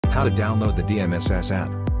How to download the DMSS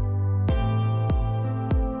app.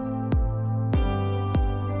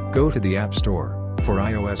 Go to the App Store for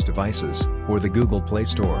iOS devices, or the Google Play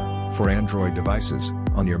Store for Android devices,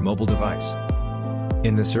 on your mobile device.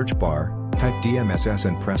 In the search bar, type DMSS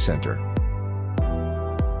and press Enter.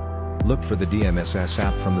 Look for the DMSS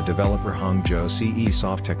app from the developer Hangzhou CE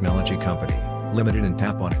Soft Technology Company, Limited, and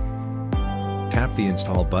tap on it. Tap the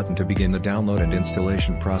Install button to begin the download and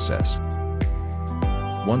installation process.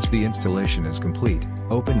 Once the installation is complete,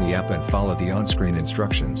 open the app and follow the on-screen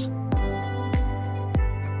instructions.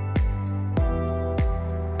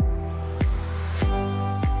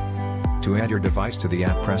 To add your device to the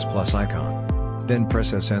app, press plus icon. Then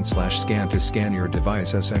press SN/scan to scan your device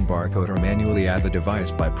SN barcode, or manually add the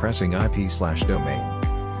device by pressing IP/domain.